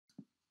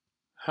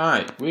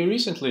Hi, we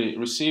recently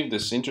received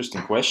this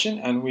interesting question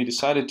and we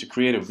decided to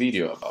create a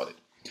video about it.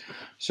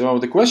 So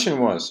the question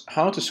was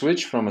how to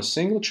switch from a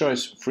single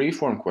choice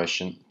freeform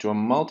question to a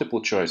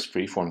multiple choice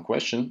freeform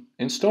question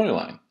in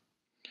Storyline.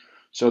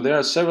 So there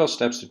are several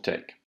steps to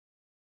take.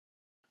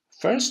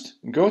 First,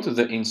 go to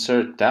the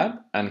Insert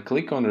tab and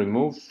click on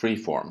Remove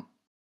Freeform.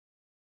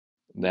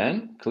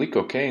 Then click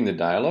OK in the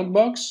dialog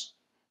box.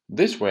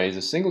 This way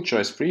the single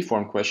choice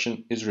freeform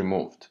question is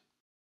removed.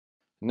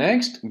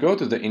 Next, go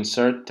to the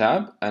Insert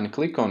tab and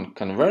click on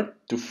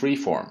Convert to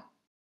Freeform.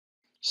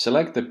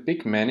 Select the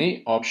Pick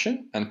Many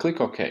option and click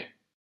OK.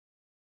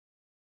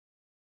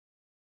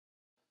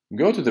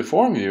 Go to the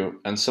Form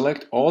view and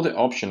select all the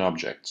option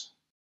objects.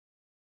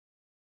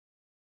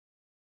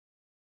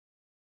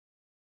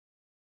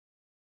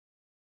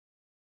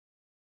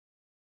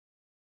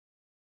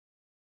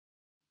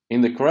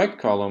 In the Correct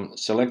column,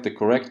 select the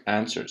correct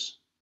answers.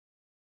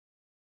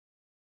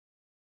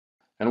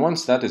 And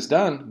once that is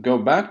done, go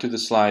back to the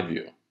slide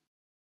view.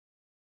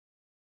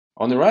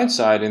 On the right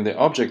side in the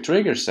Object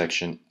Trigger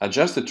section,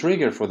 adjust the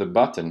trigger for the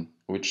button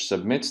which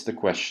submits the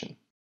question.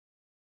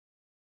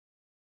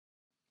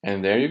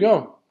 And there you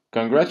go!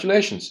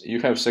 Congratulations!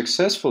 You have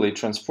successfully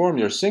transformed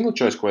your single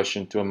choice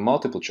question to a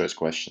multiple choice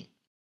question.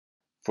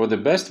 For the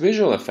best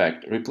visual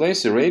effect,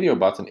 replace the radio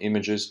button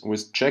images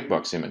with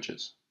checkbox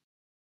images.